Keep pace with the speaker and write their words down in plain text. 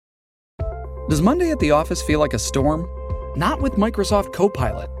Does Monday at the office feel like a storm? Not with Microsoft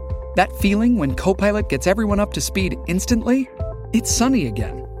Copilot. That feeling when Copilot gets everyone up to speed instantly? It's sunny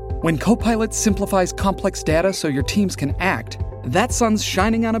again. When Copilot simplifies complex data so your teams can act, that sun's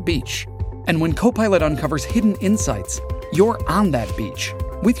shining on a beach. And when Copilot uncovers hidden insights, you're on that beach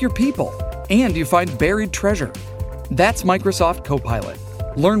with your people, and you find buried treasure. That's Microsoft Copilot.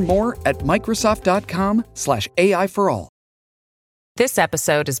 Learn more at Microsoft.com/AI for all. This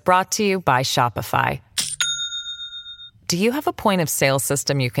episode is brought to you by Shopify. Do you have a point of sale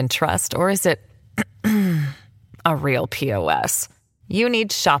system you can trust, or is it a real POS? You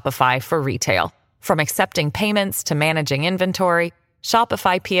need Shopify for retail. From accepting payments to managing inventory,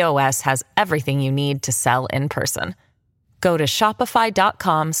 Shopify POS has everything you need to sell in person. Go to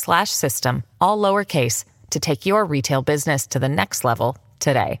shopify.com/system, all lowercase, to take your retail business to the next level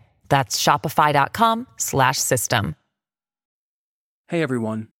today. That's shopify.com/system. Hey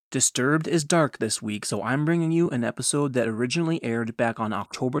everyone, Disturbed is dark this week, so I'm bringing you an episode that originally aired back on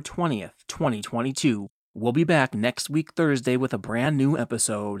October 20th, 2022. We'll be back next week Thursday with a brand new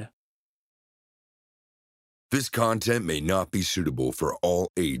episode. This content may not be suitable for all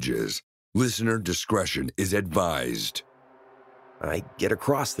ages. Listener discretion is advised. I get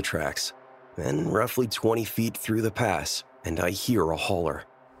across the tracks, then roughly 20 feet through the pass, and I hear a holler.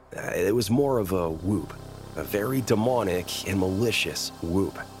 It was more of a whoop. A very demonic and malicious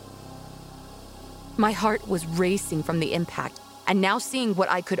whoop. My heart was racing from the impact, and now seeing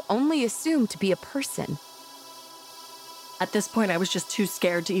what I could only assume to be a person. At this point, I was just too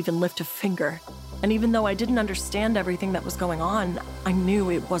scared to even lift a finger. And even though I didn't understand everything that was going on, I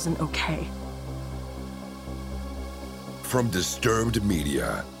knew it wasn't okay. From Disturbed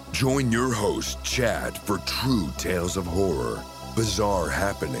Media, join your host, Chad, for true tales of horror, bizarre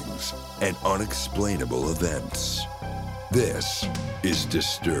happenings, and unexplainable events. This is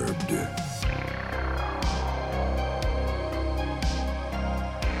Disturbed.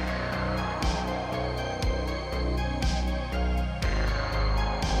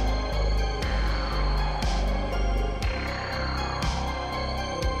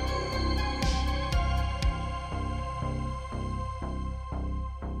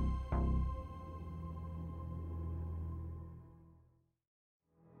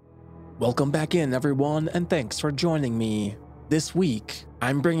 Welcome back in, everyone, and thanks for joining me. This week,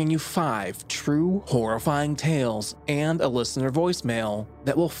 I'm bringing you 5 true, horrifying tales and a listener voicemail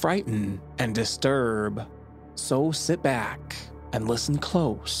that will frighten and disturb. So sit back and listen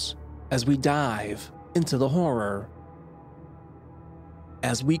close as we dive into the horror.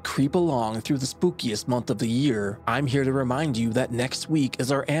 As we creep along through the spookiest month of the year, I'm here to remind you that next week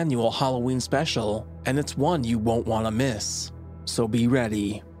is our annual Halloween special, and it's one you won't want to miss. So be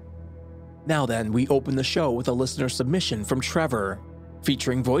ready. Now then, we open the show with a listener submission from Trevor,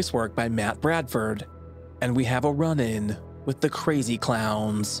 featuring voice work by Matt Bradford, and we have a run-in with the Crazy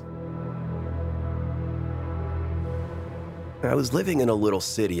Clowns. I was living in a little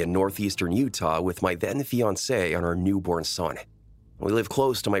city in northeastern Utah with my then fiancée and our newborn son. We live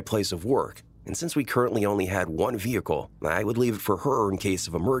close to my place of work, and since we currently only had one vehicle, I would leave it for her in case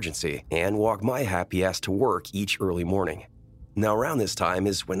of emergency and walk my happy ass to work each early morning. Now around this time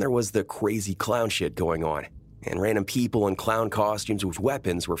is when there was the crazy clown shit going on, and random people in clown costumes with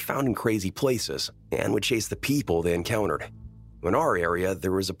weapons were found in crazy places and would chase the people they encountered. In our area,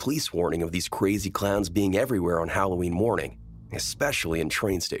 there was a police warning of these crazy clowns being everywhere on Halloween morning, especially in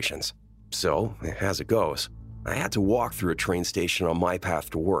train stations. So, as it goes, I had to walk through a train station on my path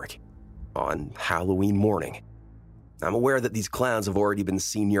to work on Halloween morning. I'm aware that these clowns have already been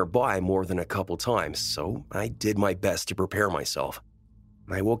seen nearby more than a couple times, so I did my best to prepare myself.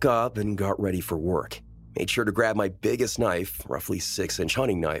 I woke up and got ready for work. Made sure to grab my biggest knife, roughly 6-inch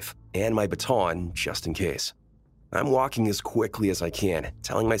hunting knife, and my baton just in case. I'm walking as quickly as I can,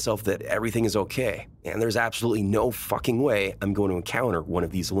 telling myself that everything is okay, and there's absolutely no fucking way I'm going to encounter one of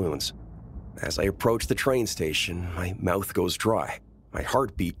these loons. As I approach the train station, my mouth goes dry. My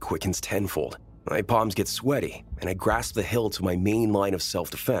heartbeat quickens tenfold. My palms get sweaty, and I grasp the hilt of my main line of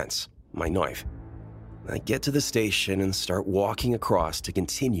self-defense, my knife. I get to the station and start walking across to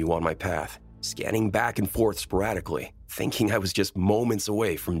continue on my path, scanning back and forth sporadically, thinking I was just moments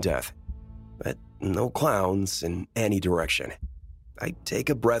away from death. But no clowns in any direction. I take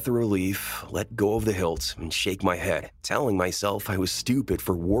a breath of relief, let go of the hilt, and shake my head, telling myself I was stupid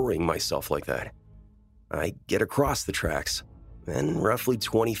for worrying myself like that. I get across the tracks, then roughly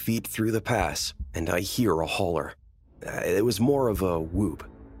 20 feet through the pass, and I hear a holler. It was more of a whoop,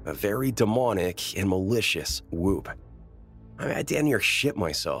 a very demonic and malicious whoop. I damn near shit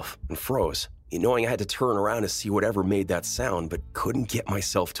myself and froze, knowing I had to turn around to see whatever made that sound, but couldn't get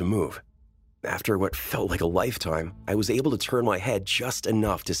myself to move. After what felt like a lifetime, I was able to turn my head just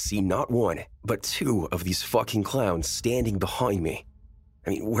enough to see not one, but two of these fucking clowns standing behind me.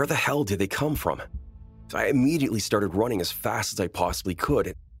 I mean, where the hell did they come from? So I immediately started running as fast as I possibly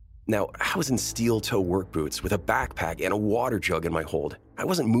could. Now, I was in steel-toe work boots with a backpack and a water jug in my hold. I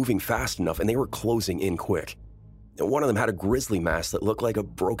wasn't moving fast enough, and they were closing in quick. One of them had a grizzly mask that looked like a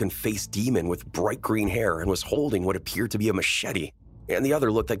broken-faced demon with bright green hair and was holding what appeared to be a machete. And the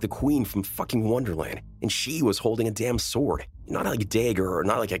other looked like the queen from fucking Wonderland, and she was holding a damn sword. Not like a dagger or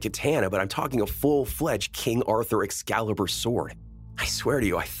not like a katana, but I'm talking a full-fledged King Arthur Excalibur sword. I swear to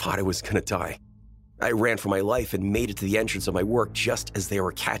you, I thought I was gonna die. I ran for my life and made it to the entrance of my work just as they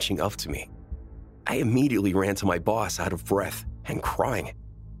were catching up to me. I immediately ran to my boss out of breath and crying.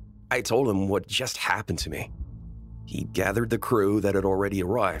 I told him what just happened to me. He gathered the crew that had already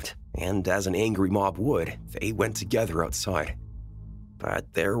arrived, and as an angry mob would, they went together outside.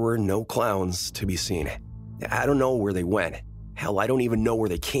 But there were no clowns to be seen. I don't know where they went. Hell, I don't even know where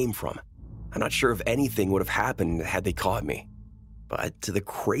they came from. I'm not sure if anything would have happened had they caught me. But to the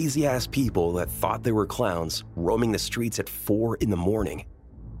crazy-ass people that thought they were clowns roaming the streets at 4 a.m,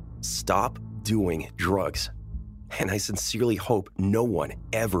 stop doing drugs. And I sincerely hope no one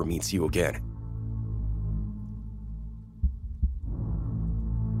ever meets you again.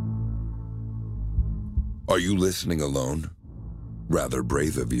 Are you listening alone? Rather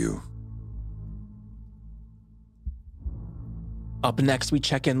brave of you. Up next, we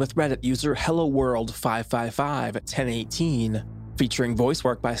check in with Reddit user HelloWorld5551018, featuring voice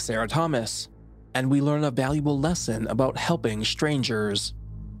work by Sarah Thomas, and we learn a valuable lesson about helping strangers.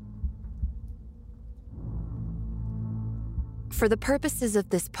 For the purposes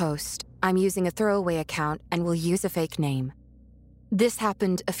of this post, I'm using a throwaway account and will use a fake name. This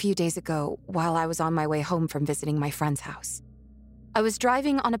happened a few days ago while I was on my way home from visiting my friend's house. I was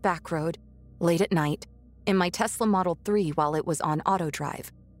driving on a back road, late at night, in my Tesla Model 3 while it was on auto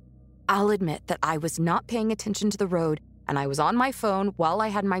drive. I'll admit that I was not paying attention to the road and I was on my phone while I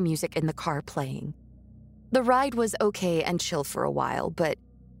had my music in the car playing. The ride was okay and chill for a while, but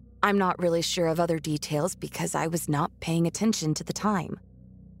I'm not really sure of other details because I was not paying attention to the time.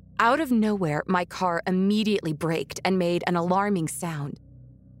 Out of nowhere, my car immediately braked and made an alarming sound.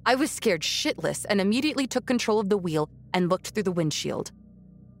 I was scared shitless and immediately took control of the wheel and looked through the windshield.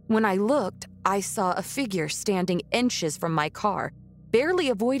 When I looked, I saw a figure standing inches from my car, barely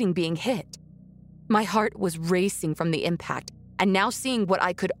avoiding being hit. My heart was racing from the impact, and now seeing what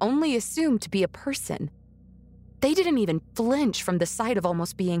I could only assume to be a person. They didn't even flinch from the sight of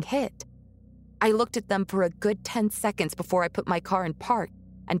almost being hit. I looked at them for a good 10 seconds before I put my car in park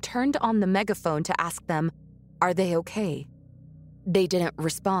and turned on the megaphone to ask them, "Are they okay?" They didn't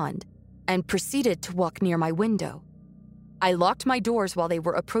respond and proceeded to walk near my window. I locked my doors while they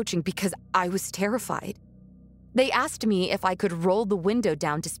were approaching because I was terrified. They asked me if I could roll the window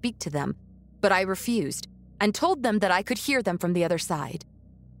down to speak to them, but I refused and told them that I could hear them from the other side.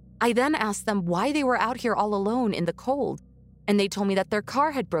 I then asked them why they were out here all alone in the cold, and they told me that their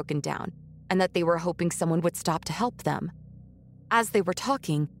car had broken down and that they were hoping someone would stop to help them. As they were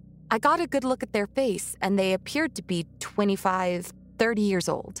talking, I got a good look at their face, and they appeared to be 25, 30 years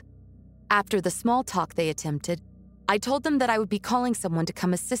old. After the small talk they attempted, I told them that I would be calling someone to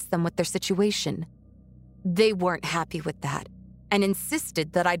come assist them with their situation. They weren't happy with that and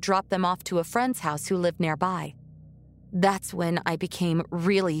insisted that I drop them off to a friend's house who lived nearby. That's when I became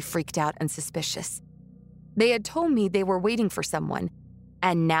really freaked out and suspicious. They had told me they were waiting for someone,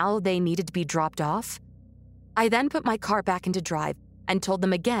 and now they needed to be dropped off. I then put my car back into drive and told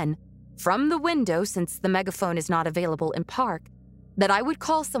them again, from the window since the megaphone is not available in park, that I would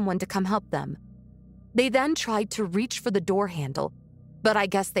call someone to come help them. They then tried to reach for the door handle, but I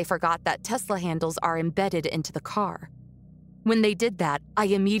guess they forgot that Tesla handles are embedded into the car. When they did that, I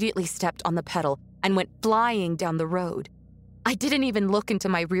immediately stepped on the pedal and went flying down the road. I didn't even look into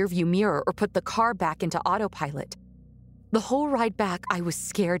my rearview mirror or put the car back into autopilot. The whole ride back, I was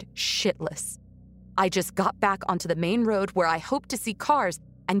scared shitless. I just got back onto the main road where I hoped to see cars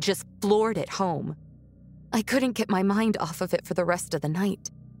and just floored it home. I couldn't get my mind off of it for the rest of the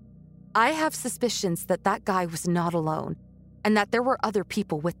night. I have suspicions that that guy was not alone and that there were other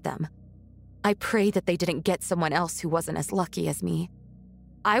people with them. I pray that they didn't get someone else who wasn't as lucky as me.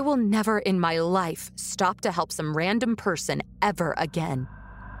 I will never in my life stop to help some random person ever again.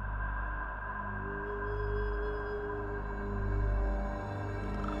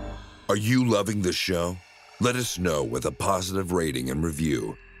 Are you loving the show? Let us know with a positive rating and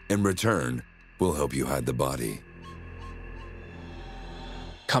review. In return, we'll help you hide the body.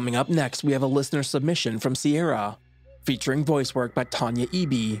 Coming up next, we have a listener submission from Sierra, featuring voice work by Tanya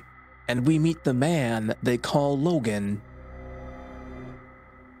Eby, and we meet the man they call Logan.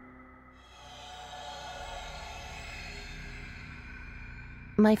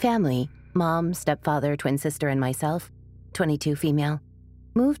 My family, mom, stepfather, twin sister, and myself, 22 female,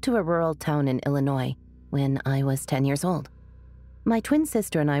 moved to a rural town in Illinois when I was 10 years old. My twin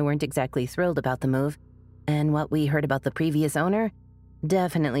sister and I weren't exactly thrilled about the move, and what we heard about the previous owner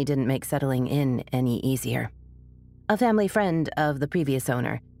definitely didn't make settling in any easier. A family friend of the previous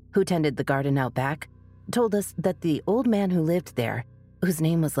owner, who tended the garden out back, told us that the old man who lived there, whose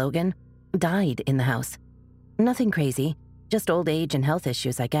name was Logan, died in the house. Nothing crazy, just old age and health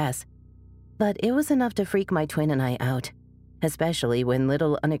issues, I guess. But it was enough to freak my twin and I out, especially when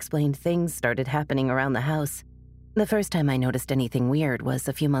little unexplained things started happening around the house. The first time I noticed anything weird was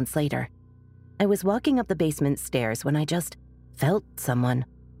a few months later. I was walking up the basement stairs when I just felt someone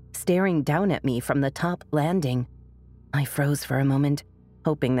staring down at me from the top landing. I froze for a moment,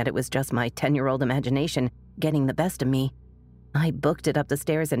 hoping that it was just my 10-year-old imagination getting the best of me. I booked it up the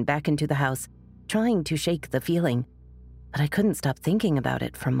stairs and back into the house, trying to shake the feeling, but I couldn't stop thinking about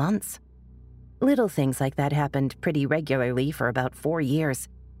it for months. Little things like that happened pretty regularly for about 4 years,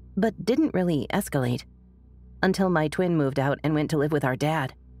 but didn't really escalate until my twin moved out and went to live with our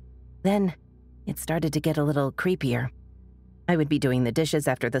dad. Then it started to get a little creepier. I would be doing the dishes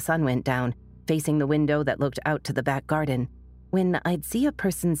after the sun went down, facing the window that looked out to the back garden, when I'd see a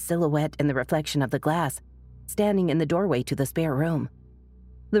person's silhouette in the reflection of the glass, standing in the doorway to the spare room.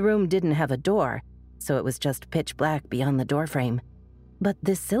 The room didn't have a door, so it was just pitch black beyond the doorframe. But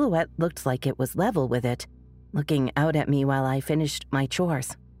this silhouette looked like it was level with it, looking out at me while I finished my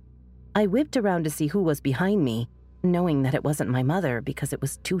chores. I whipped around to see who was behind me, knowing that it wasn't my mother because it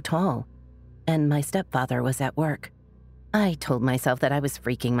was too tall, and my stepfather was at work. I told myself that I was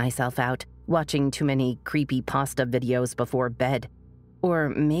freaking myself out, watching too many creepypasta videos before bed. Or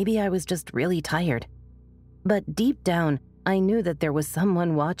maybe I was just really tired. But deep down, I knew that there was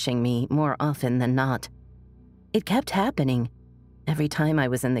someone watching me more often than not. It kept happening. Every time I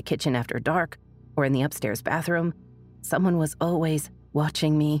was in the kitchen after dark, or in the upstairs bathroom, someone was always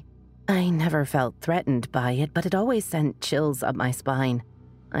watching me. I never felt threatened by it, but it always sent chills up my spine.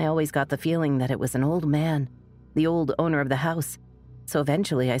 I always got the feeling that it was an old man, the old owner of the house. So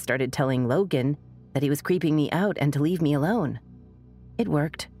eventually I started telling Logan that he was creeping me out and to leave me alone. It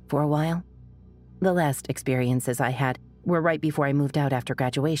worked for a while. The last experiences I had were right before I moved out after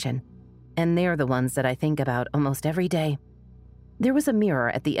graduation, and they're the ones that I think about almost every day. There was a mirror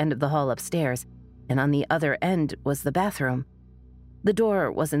at the end of the hall upstairs, and on the other end was the bathroom. The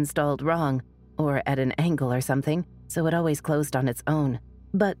door was installed wrong, or at an angle or something, so it always closed on its own,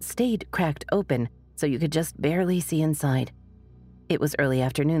 but stayed cracked open so you could just barely see inside. It was early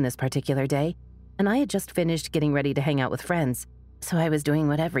afternoon this particular day, and I had just finished getting ready to hang out with friends, so I was doing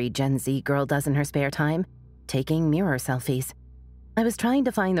what every Gen Z girl does in her spare time, taking mirror selfies. I was trying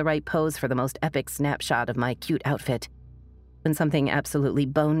to find the right pose for the most epic snapshot of my cute outfit, when something absolutely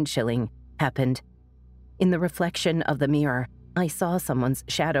bone-chilling happened. In the reflection of the mirror, I saw someone's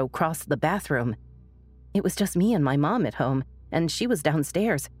shadow cross the bathroom. It was just me and my mom at home, and she was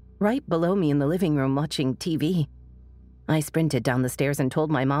downstairs, right below me in the living room watching TV. I sprinted down the stairs and told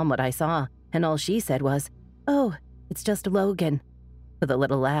my mom what I saw, and all she said was, "Oh, it's just Logan," with a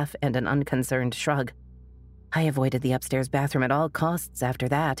little laugh and an unconcerned shrug. I avoided the upstairs bathroom at all costs after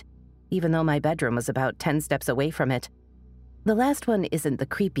that, even though my bedroom was about 10 steps away from it. The last one isn't the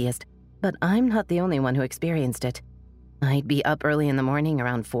creepiest, but I'm not the only one who experienced it. I'd be up early in the morning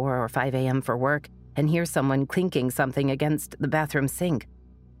around 4 or 5 a.m. for work and hear someone clinking something against the bathroom sink,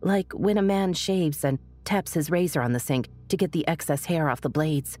 like when a man shaves and taps his razor on the sink to get the excess hair off the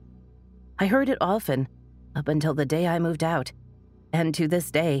blades. I heard it often, up until the day I moved out, and to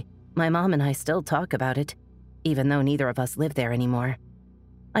this day, my mom and I still talk about it, even though neither of us live there anymore.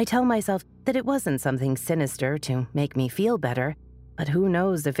 I tell myself that it wasn't something sinister to make me feel better, but who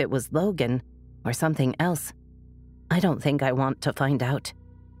knows if it was Logan or something else. I don't think I want to find out.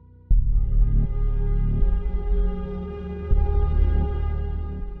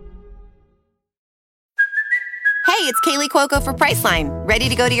 Hey, it's Kaylee Cuoco for Priceline. Ready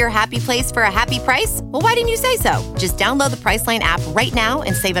to go to your happy place for a happy price? Well, why didn't you say so? Just download the Priceline app right now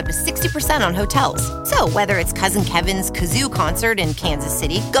and save up to 60% on hotels. So whether it's Cousin Kevin's Kazoo Concert in Kansas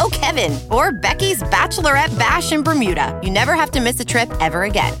City, go Kevin, or Becky's Bachelorette Bash in Bermuda, you never have to miss a trip ever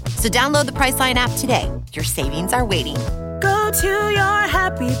again. So download the Priceline app today. Your savings are waiting. Go to your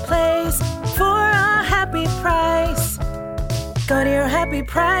happy place for a happy price. Go to your happy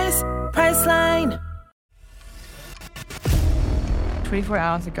price, Priceline. 24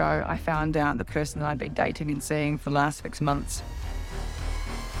 hours ago, I found out the person that I'd been dating and seeing for the last 6 months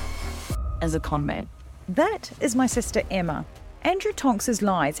as a con man. That is my sister Emma. Andrew Tonks's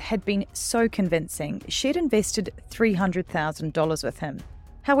lies had been so convincing, she'd invested $300,000 with him.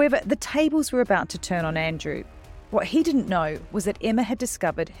 However, the tables were about to turn on Andrew. What he didn't know was that Emma had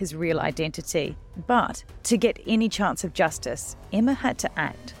discovered his real identity. But to get any chance of justice, Emma had to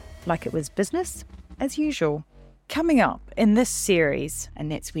act like it was business as usual. Coming up in this series,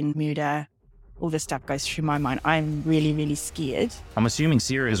 And that's when murder, all this stuff goes through my mind. I'm really, really scared. I'm assuming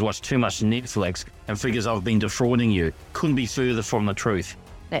Sarah has watched too much Netflix and figures I've been defrauding you. Couldn't be further from the truth.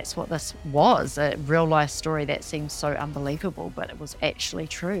 That's what this was, a real-life story that seems so unbelievable, but it was actually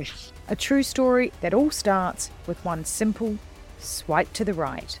true. a true story that all starts with one simple swipe to the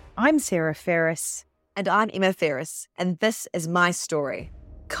right. I'm Sarah Ferris. And I'm Emma Ferris, and this is my story,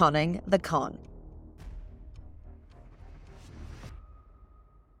 Conning the Con.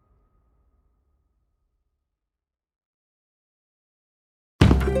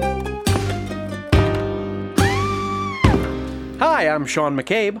 Hi, I'm Sean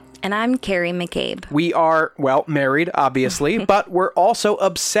McCabe. And I'm Carrie McCabe. We are, well, married, obviously, but we're also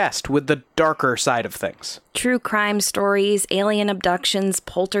obsessed with the darker side of things. True crime stories, alien abductions,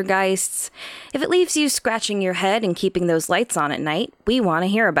 poltergeists. If it leaves you scratching your head and keeping those lights on at night, we want to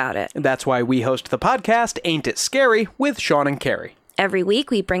hear about it. That's why we host the podcast, Ain't It Scary, with Sean and Carrie. Every week,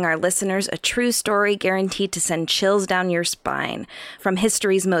 we bring our listeners a true story guaranteed to send chills down your spine. From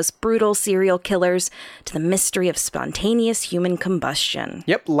history's most brutal serial killers to the mystery of spontaneous human combustion.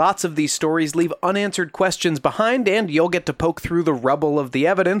 Yep, lots of these stories leave unanswered questions behind, and you'll get to poke through the rubble of the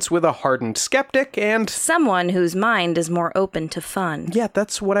evidence with a hardened skeptic and someone whose mind is more open to fun. Yeah,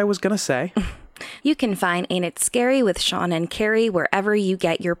 that's what I was gonna say. You can find Ain't It Scary with Sean and Carrie wherever you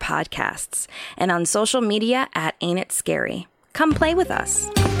get your podcasts, and on social media at Ain't It Scary. Come play with us.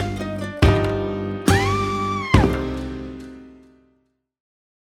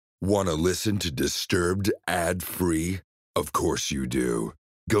 Want to listen to Disturbed ad-free? Of course you do.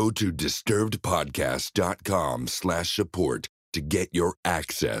 Go to disturbedpodcast.com/support to get your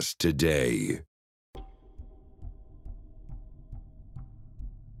access today.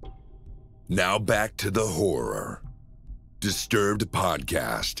 Now back to the horror. Disturbed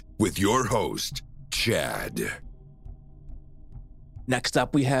Podcast with your host, Chad. Next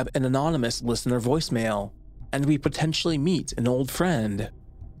up, we have an anonymous listener voicemail, and we potentially meet an old friend,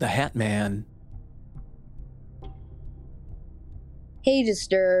 the Hat Man. Hey,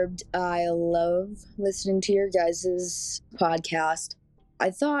 Disturbed. I love listening to your guys' podcast. I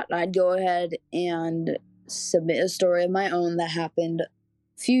thought I'd go ahead and submit a story of my own that happened a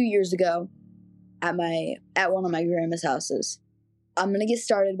few years ago at one of my grandma's houses. I'm going to get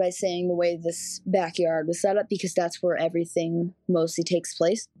started by saying the way this backyard was set up because that's where everything mostly takes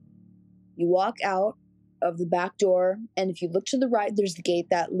place. You walk out of the back door, and if you look to the right, there's the gate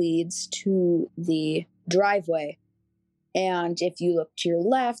that leads to the driveway. And if you look to your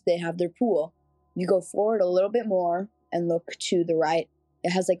left, they have their pool. You go forward a little bit more and look to the right.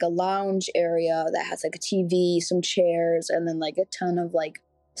 It has like a lounge area that has like a TV, some chairs, and then like a ton of like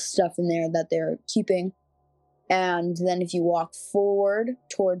stuff in there that they're keeping. And then if you walk forward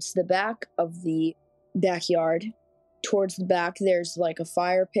towards the back of the backyard, towards the back, there's like a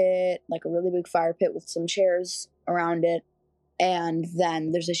fire pit, like a really big fire pit with some chairs around it. And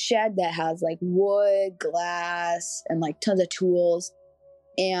then there's a shed that has like wood, glass, and like tons of tools.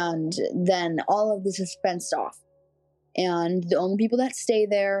 And then all of this is fenced off. And the only people that stay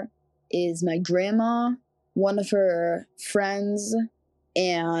there is my grandma, one of her friends,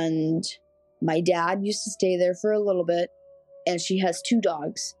 and my dad used to stay there for a little bit, and she has 2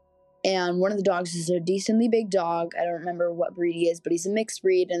 dogs. And one of the dogs is a decently big dog. I don't remember what breed he is, but he's a mixed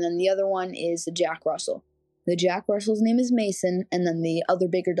breed. And then the other one is a Jack Russell. The Jack Russell's name is Mason, and then the other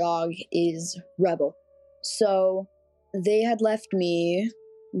bigger dog is Rebel. So they had left me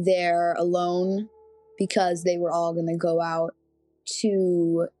there alone because they were all going to go out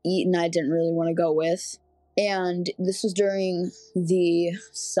to eat, and I didn't really want to go with. And this was during the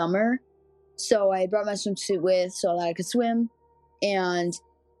summer. So I brought my swimsuit with so that I could swim. And,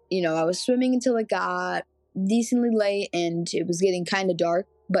 I was swimming until it got decently late and it was getting kind of dark.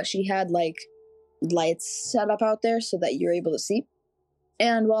 But she had, like, lights set up out there so that you're able to see.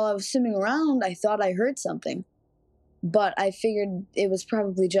 And while I was swimming around, I thought I heard something. But I figured it was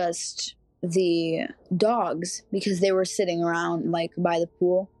probably just the dogs because they were sitting around, like, by the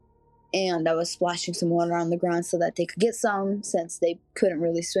pool. And I was splashing some water on the ground so that they could get some, since they couldn't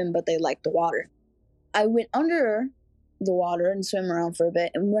really swim, but they liked the water. I went under the water and swam around for a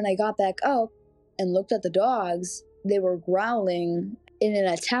bit, and when I got back up and looked at the dogs, they were growling in an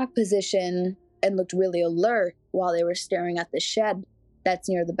attack position and looked really alert while they were staring at the shed that's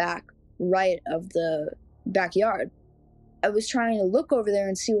near the back right of the backyard. I was trying to look over there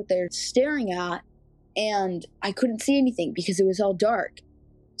and see what they're staring at, and I couldn't see anything because it was all dark.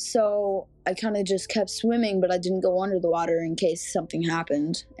 So I kind of just kept swimming, but I didn't go under the water in case something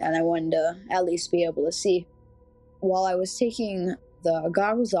happened, and I wanted to at least be able to see. While I was taking the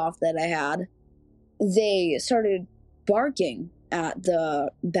goggles off that I had, they started barking at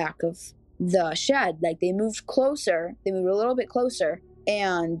the back of the shed. Like, they moved closer, they moved a little bit closer,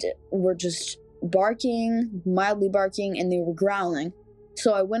 and were just barking, mildly barking, and they were growling.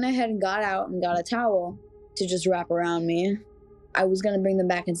 So I went ahead and got out and got a towel to just wrap around me. I was going to bring them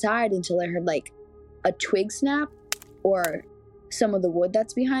back inside until I heard like a twig snap or some of the wood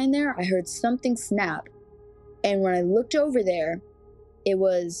that's behind there. I heard something snap. And when I looked over there, it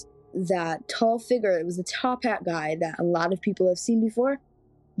was that tall figure. It was the top hat guy that a lot of people have seen before,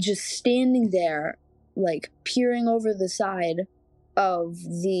 just standing there, like peering over the side of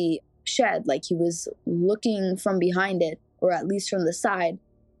the shed, like he was looking from behind it, or at least from the side.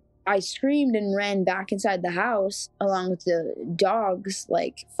 I screamed and ran back inside the house along with the dogs,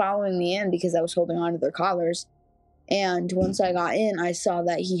 like following me in because I was holding on to their collars. And once I got in, I saw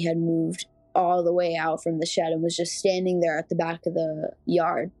that he had moved all the way out from the shed and was just standing there at the back of the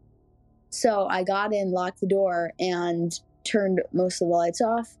yard. So I got in, locked the door, and turned most of the lights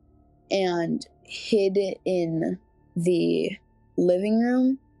off and hid in the living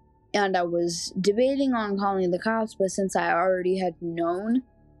room. And I was debating on calling the cops, but since I already had known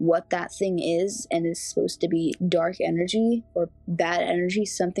what that thing is, and is supposed to be dark energy or bad energy,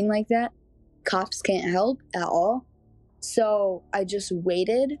 something like that, cops can't help at all. So I just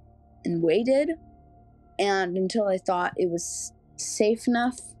waited and waited, and until I thought it was safe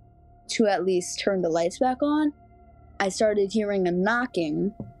enough to at least turn the lights back on, I started hearing a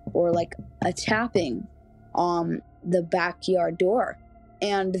knocking or like a tapping on the backyard door.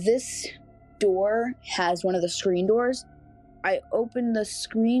 And this door has one of the screen doors. I opened the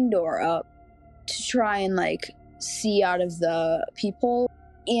screen door up to try and like see out of the peephole,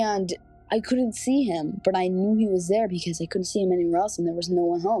 and I couldn't see him, but I knew he was there because I couldn't see him anywhere else, and there was no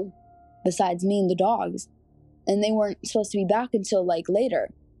one home besides me and the dogs, and they weren't supposed to be back until like later.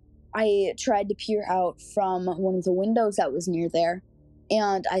 I tried to peer out from one of the windows that was near there,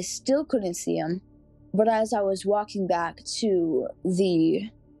 and I still couldn't see him. But as I was walking back to the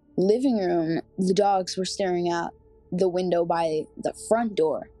living room, the dogs were staring at the window by the front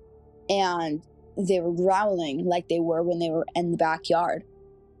door, and they were growling like they were when they were in the backyard.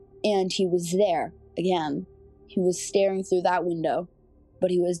 And he was there again. He was staring through that window,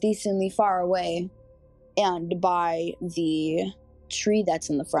 but he was decently far away and by the tree that's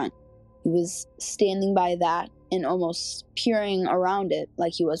in the front. He was standing by that and almost peering around it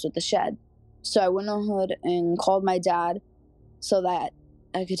like he was with the shed. So I went ahead and called my dad so that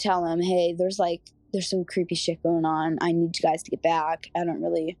I could tell him, hey, there's some creepy shit going on. I need you guys to get back. I don't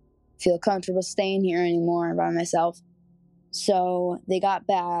really feel comfortable staying here anymore by myself. So they got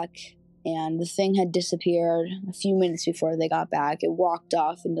back, and the thing had disappeared a few minutes before they got back. It walked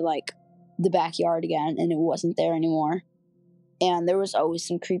off into like the backyard again, and it wasn't there anymore. And there was always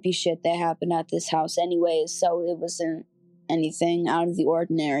some creepy shit that happened at this house anyways, so it wasn't anything out of the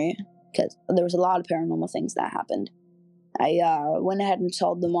ordinary, because there was a lot of paranormal things that happened. I went ahead and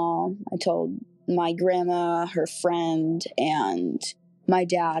told them all. I told my grandma, her friend, and my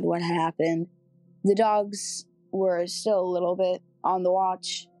dad what had happened. The dogs were still a little bit on the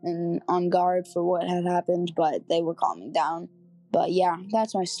watch and on guard for what had happened, but they were calming down. But yeah,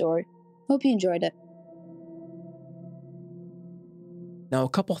 that's my story. Hope you enjoyed it. Now, a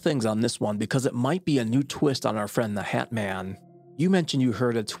couple things on this one, because it might be a new twist on our friend the Hat Man. You mentioned you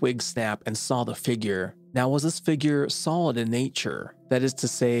heard a twig snap and saw the figure. Now, was this figure solid in nature? That is to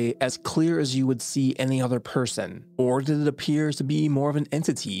say, as clear as you would see any other person? Or did it appear to be more of an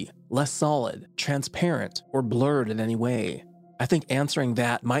entity, less solid, transparent, or blurred in any way? I think answering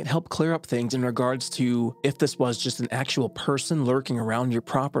that might help clear up things in regards to if this was just an actual person lurking around your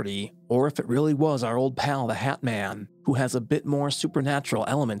property, or if it really was our old pal the Hat Man, who has a bit more supernatural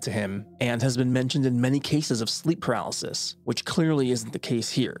element to him, and has been mentioned in many cases of sleep paralysis, which clearly isn't the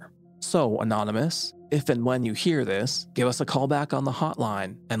case here. So, Anonymous, if and when you hear this, give us a call back on the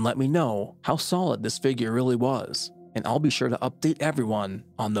hotline and let me know how solid this figure really was, and I'll be sure to update everyone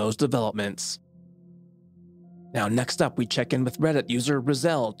on those developments. Now, next up, we check in with Reddit user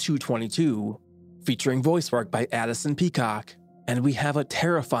Rizel222, featuring voice work by Addison Peacock, and we have a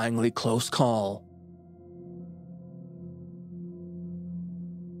terrifyingly close call.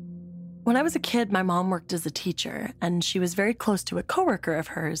 When I was a kid, my mom worked as a teacher, and she was very close to a coworker of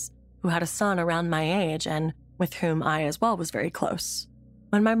hers who had a son around my age and with whom I as well was very close.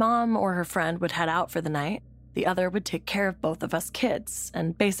 When my mom or her friend would head out for the night, the other would take care of both of us kids,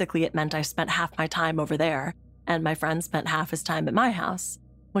 and basically it meant I spent half my time over there, and my friend spent half his time at my house,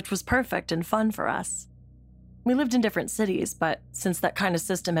 which was perfect and fun for us. We lived in different cities, but since that kind of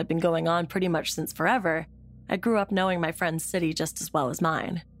system had been going on pretty much since forever, I grew up knowing my friend's city just as well as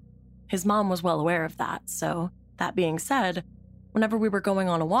mine. His mom was well aware of that, so that being said, whenever we were going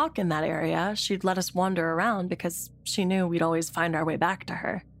on a walk in that area, she'd let us wander around because she knew we'd always find our way back to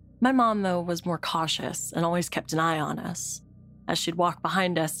her. My mom, though, was more cautious and always kept an eye on us, as she'd walk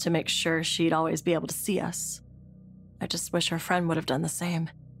behind us to make sure she'd always be able to see us. I just wish her friend would have done the same.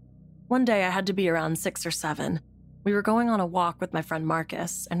 One day I had to be around 6 or 7. We were going on a walk with my friend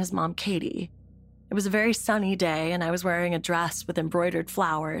Marcus and his mom Katie. It was a very sunny day and I was wearing a dress with embroidered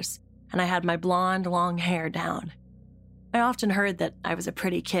flowers, and I had my blonde, long hair down. I often heard that I was a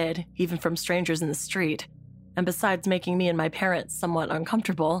pretty kid, even from strangers in the street, and besides making me and my parents somewhat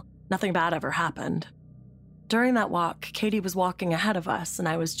uncomfortable, nothing bad ever happened. During that walk, Katie was walking ahead of us and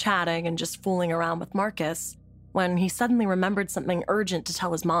I was chatting and just fooling around with Marcus when he suddenly remembered something urgent to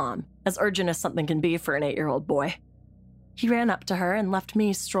tell his mom, as urgent as something can be for an 8-year-old boy. He ran up to her and left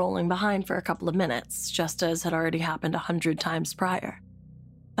me strolling behind for a couple of minutes, just as had already happened 100 times prior.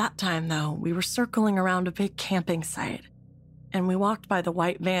 That time, though, we were circling around a big camping site, and we walked by the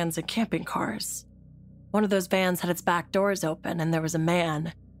white vans and camping cars. One of those vans had its back doors open, and there was a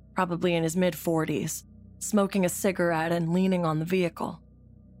man, probably in his mid-40s, smoking a cigarette and leaning on the vehicle.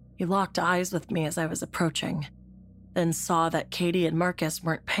 He locked eyes with me as I was approaching, then saw that Katie and Marcus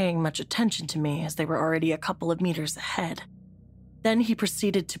weren't paying much attention to me as they were already a couple of meters ahead. Then he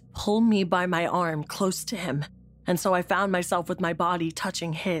proceeded to pull me by my arm close to him, and so I found myself with my body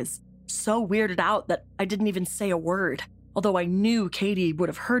touching his, so weirded out that I didn't even say a word, although I knew Katie would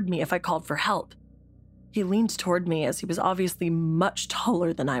have heard me if I called for help. He leaned toward me as he was obviously much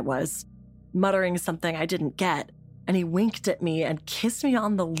taller than I was, muttering something I didn't get, and he winked at me and kissed me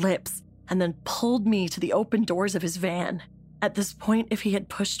on the lips and then pulled me to the open doors of his van. At this point, if he had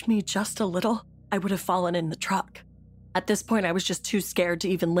pushed me just a little, I would have fallen in the truck. At this point, I was just too scared to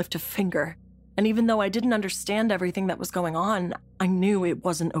even lift a finger, and even though I didn't understand everything that was going on, I knew it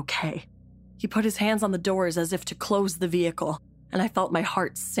wasn't okay. He put his hands on the doors as if to close the vehicle, and I felt my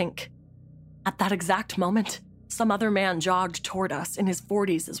heart sink. At that exact moment, some other man jogged toward us, in his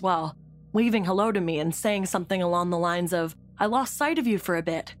 40s as well, waving hello to me and saying something along the lines of, "I lost sight of you for a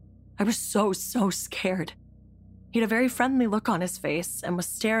bit." I was so scared. He had a very friendly look on his face and was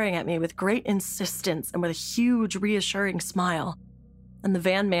staring at me with great insistence and with a huge, reassuring smile. And the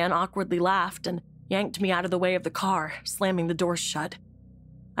van man awkwardly laughed and yanked me out of the way of the car, slamming the doors shut.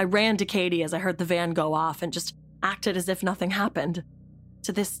 I ran to Katie as I heard the van go off and just acted as if nothing happened.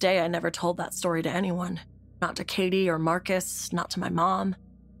 To this day, I never told that story to anyone. Not to Katie or Marcus, not to my mom.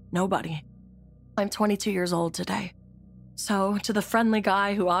 Nobody. I'm 22 years old today. So, to the friendly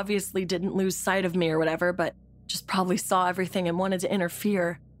guy who obviously didn't lose sight of me or whatever, but just probably saw everything and wanted to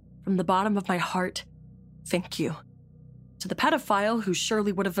interfere, from the bottom of my heart, thank you. To the pedophile who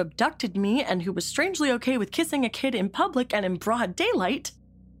surely would have abducted me and who was strangely okay with kissing a kid in public and in broad daylight,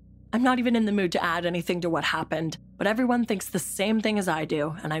 I'm not even in the mood to add anything to what happened, but everyone thinks the same thing as I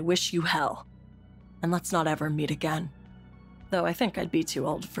do, and I wish you hell. And let's not ever meet again. Though I think I'd be too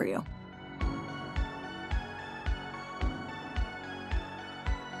old for you.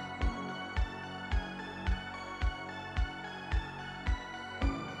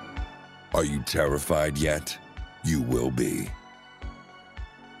 Are you terrified yet? You will be.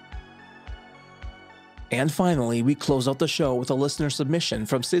 And finally, we close out the show with a listener submission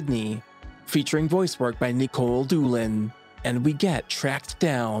from Sydney, featuring voice work by Nicole Doolin, and we get Tracked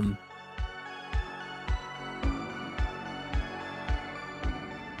Down.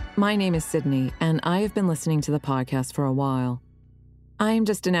 My name is Sydney, and I have been listening to the podcast for a while. I am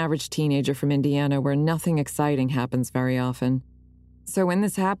just an average teenager from Indiana where nothing exciting happens very often. So when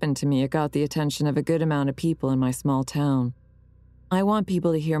this happened to me, it got the attention of a good amount of people in my small town. I want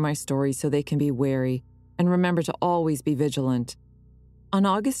people to hear my story so they can be wary and remember to always be vigilant. On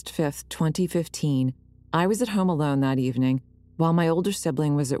August 5th, 2015, I was at home alone that evening while my older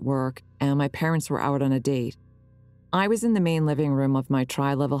sibling was at work and my parents were out on a date. I was in the main living room of my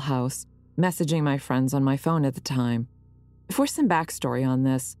tri-level house, messaging my friends on my phone at the time. For some backstory on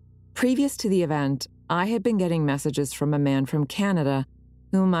this, previous to the event, I had been getting messages from a man from Canada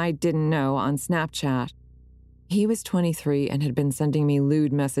whom I didn't know on Snapchat. He was 23 and had been sending me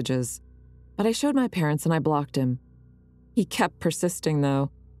lewd messages, but I showed my parents and I blocked him. He kept persisting, though.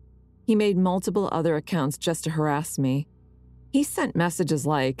 He made multiple other accounts just to harass me. He sent messages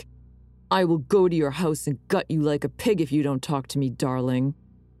like, "I will go to your house and gut you like a pig if you don't talk to me, darling."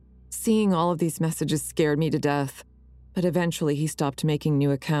 Seeing all of these messages scared me to death, but eventually he stopped making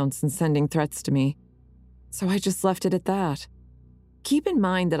new accounts and sending threats to me. So I just left it at that. Keep in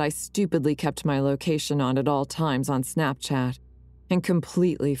mind that I stupidly kept my location on at all times on Snapchat and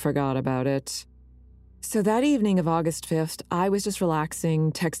completely forgot about it. So that evening of August 5th, I was just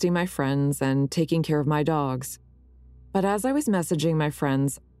relaxing, texting my friends, and taking care of my dogs. But as I was messaging my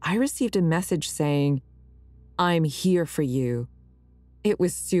friends, I received a message saying, "I'm here for you." It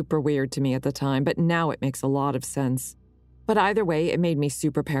was super weird to me at the time, but now it makes a lot of sense. But either way, it made me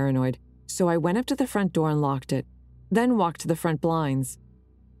super paranoid, so I went up to the front door and locked it, then walked to the front blinds.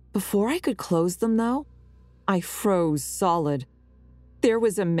 Before I could close them, though, I froze solid. There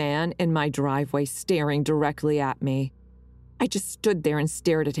was a man in my driveway staring directly at me. I just stood there and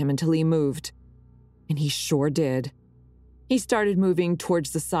stared at him until he moved. And he sure did. He started moving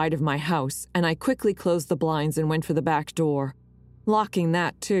towards the side of my house, and I quickly closed the blinds and went for the back door, locking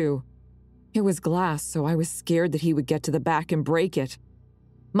that too. It was glass, so I was scared that he would get to the back and break it.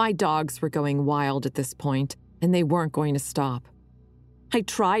 My dogs were going wild at this point, and they weren't going to stop. I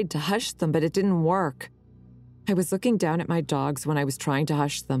tried to hush them, but it didn't work. I was looking down at my dogs when I was trying to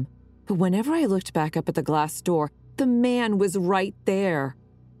hush them, but whenever I looked back up at the glass door, the man was right there.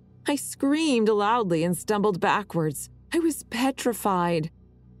 I screamed loudly and stumbled backwards. I was petrified.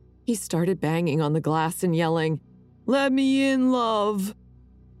 He started banging on the glass and yelling, "Let me in, love."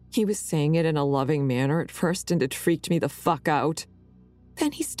 He was saying it in a loving manner at first, and it freaked me the fuck out.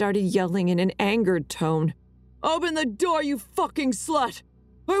 Then he started yelling in an angered tone, "Open the door, you fucking slut!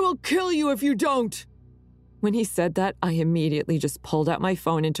 I will kill you if you don't!" When he said that, I immediately just pulled out my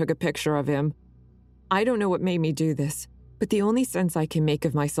phone and took a picture of him. I don't know what made me do this, but the only sense I can make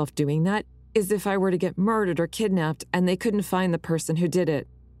of myself doing that is if I were to get murdered or kidnapped and they couldn't find the person who did it.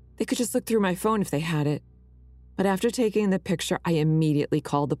 They could just look through my phone if they had it. But after taking the picture, I immediately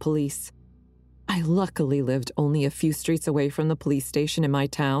called the police. I luckily lived only a few streets away from the police station in my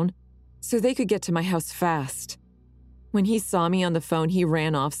town, so they could get to my house fast. When he saw me on the phone, he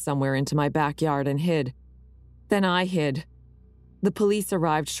ran off somewhere into my backyard and hid. Then I hid. The police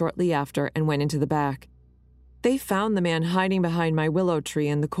arrived shortly after and went into the back. They found the man hiding behind my willow tree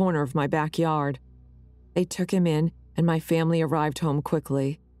in the corner of my backyard. They took him in, and my family arrived home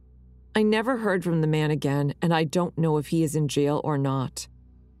quickly. I never heard from the man again, and I don't know if he is in jail or not.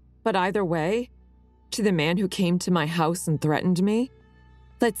 But either way, to the man who came to my house and threatened me,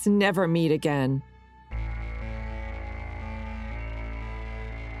 let's never meet again.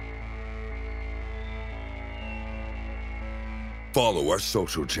 Follow our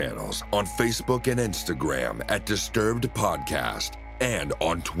social channels on Facebook and Instagram at Disturbed Podcast and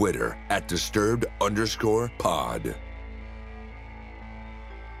on Twitter at Disturbed_pod.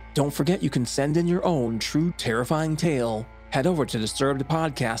 Don't forget you can send in your own true terrifying tale. Head over to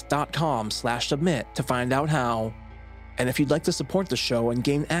disturbedpodcast.com/submit to find out how. And if you'd like to support the show and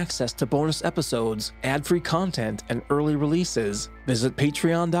gain access to bonus episodes, ad-free content, and early releases, visit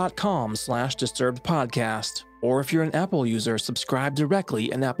patreon.com/disturbedpodcast. Or if you're an Apple user, subscribe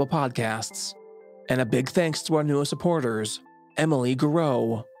directly in Apple Podcasts. And a big thanks to our newest supporters, Emily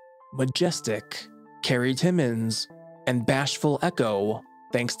Garreau, Majestic, Carrie Timmons, and Bashful Echo.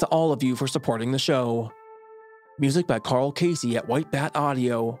 Thanks to all of you for supporting the show. Music by Carl Casey at White Bat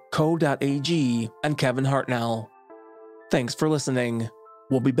Audio, Co.ag, and Kevin Hartnell. Thanks for listening.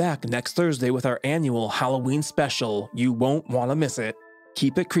 We'll be back next Thursday with our annual Halloween special. You won't want to miss it.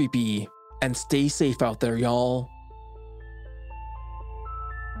 Keep it creepy, and stay safe out there, y'all.